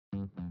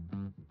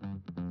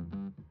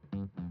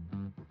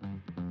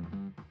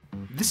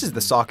This is the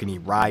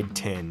Saucony Ride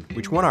 10,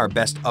 which won our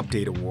Best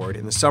Update award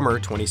in the Summer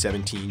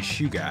 2017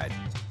 Shoe Guide.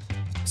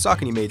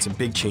 Saucony made some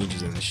big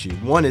changes in the shoe.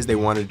 One is they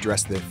wanted to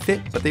address the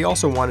fit, but they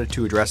also wanted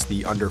to address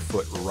the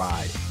underfoot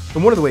ride.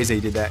 And one of the ways they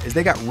did that is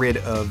they got rid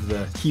of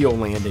the heel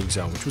landing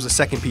zone, which was a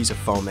second piece of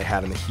foam they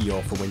had in the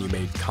heel for when you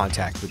made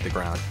contact with the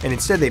ground. And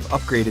instead they've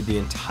upgraded the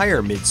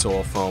entire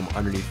midsole foam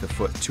underneath the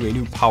foot to a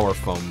new power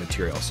foam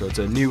material. So it's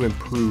a new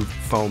improved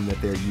foam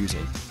that they're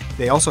using.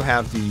 They also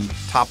have the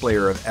top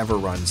layer of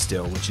Everrun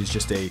still, which is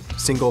just a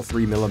single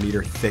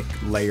 3mm thick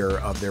layer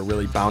of their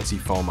really bouncy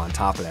foam on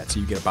top of that, so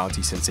you get a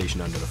bouncy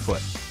sensation under the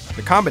foot.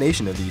 The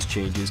combination of these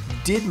changes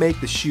did make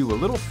the shoe a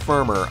little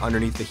firmer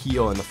underneath the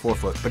heel and the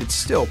forefoot, but it's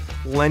still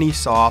plenty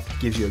soft,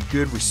 gives you a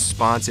good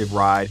responsive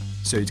ride,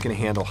 so it's going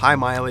to handle high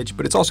mileage,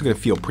 but it's also going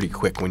to feel pretty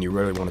quick when you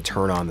really want to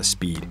turn on the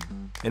speed.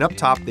 And up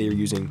top, they are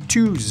using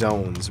two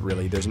zones,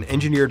 really. There's an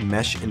engineered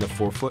mesh in the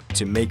forefoot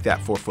to make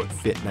that forefoot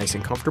fit nice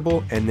and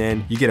comfortable, and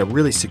then you get a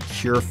really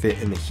secure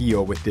fit in the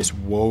heel with this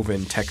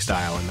woven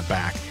textile in the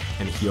back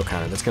and the heel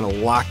counter that's going to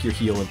lock your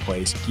heel in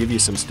place, give you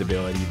some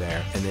stability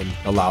there, and then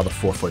allow the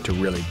forefoot to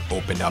really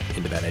open up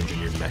into that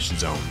engineered mesh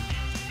zone.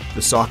 The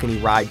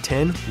Saucony Ride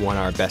 10 won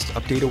our Best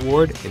Update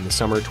award in the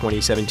Summer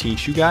 2017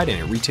 Shoe Guide, and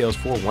it retails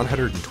for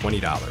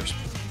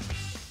 $120.